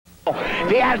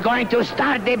We are going to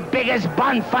start the biggest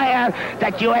bonfire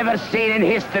that you ever seen in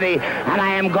history. And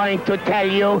I am going to tell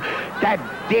you that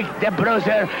Dick the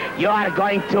Bruiser, you are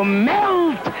going to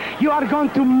melt. You are going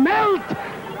to melt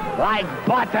like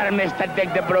butter, Mr.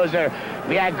 Dick the Bruiser.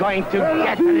 We are going to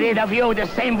get rid of you the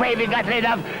same way we got rid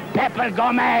of Pepper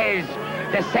Gomez,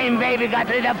 the same way we got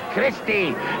rid of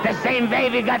Christie, the same way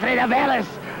we got rid of Ellis.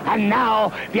 And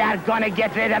now we are going to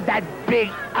get rid of that big,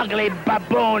 ugly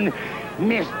baboon,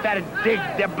 Mr. Dick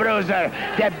the Bruiser,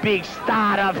 the big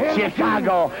star of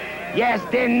Chicago. Yes,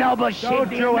 the noble Sheik,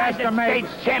 the United States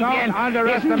champion,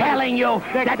 is telling you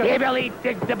that he will eat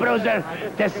Dick the Bruiser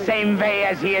the same way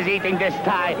as he is eating this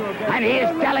tie. And he is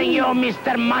telling you,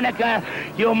 Mr. Monaco,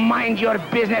 you mind your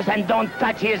business and don't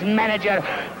touch his manager.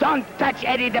 Don't touch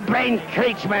Eddie the Brain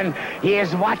Creachman. He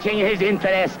is watching his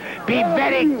interests. Be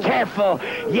very careful.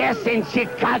 Yes, in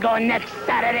Chicago next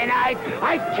Saturday night.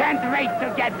 I can't wait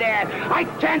to get there. I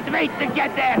can't wait to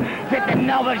get there with the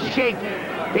noble Sheik,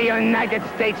 the United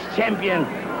States champion.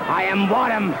 I am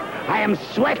warm. I am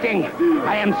sweating.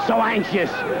 I am so anxious.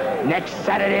 Next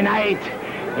Saturday night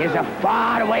is a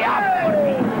far way up.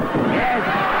 Yes,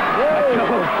 but you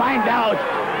will find out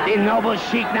the noble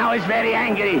Sheik now is very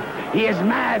angry. He is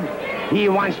mad. He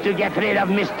wants to get rid of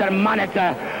Mr.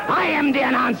 Monaco. I am the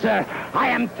announcer. I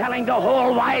am telling the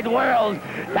whole wide world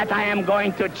that I am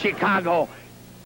going to Chicago.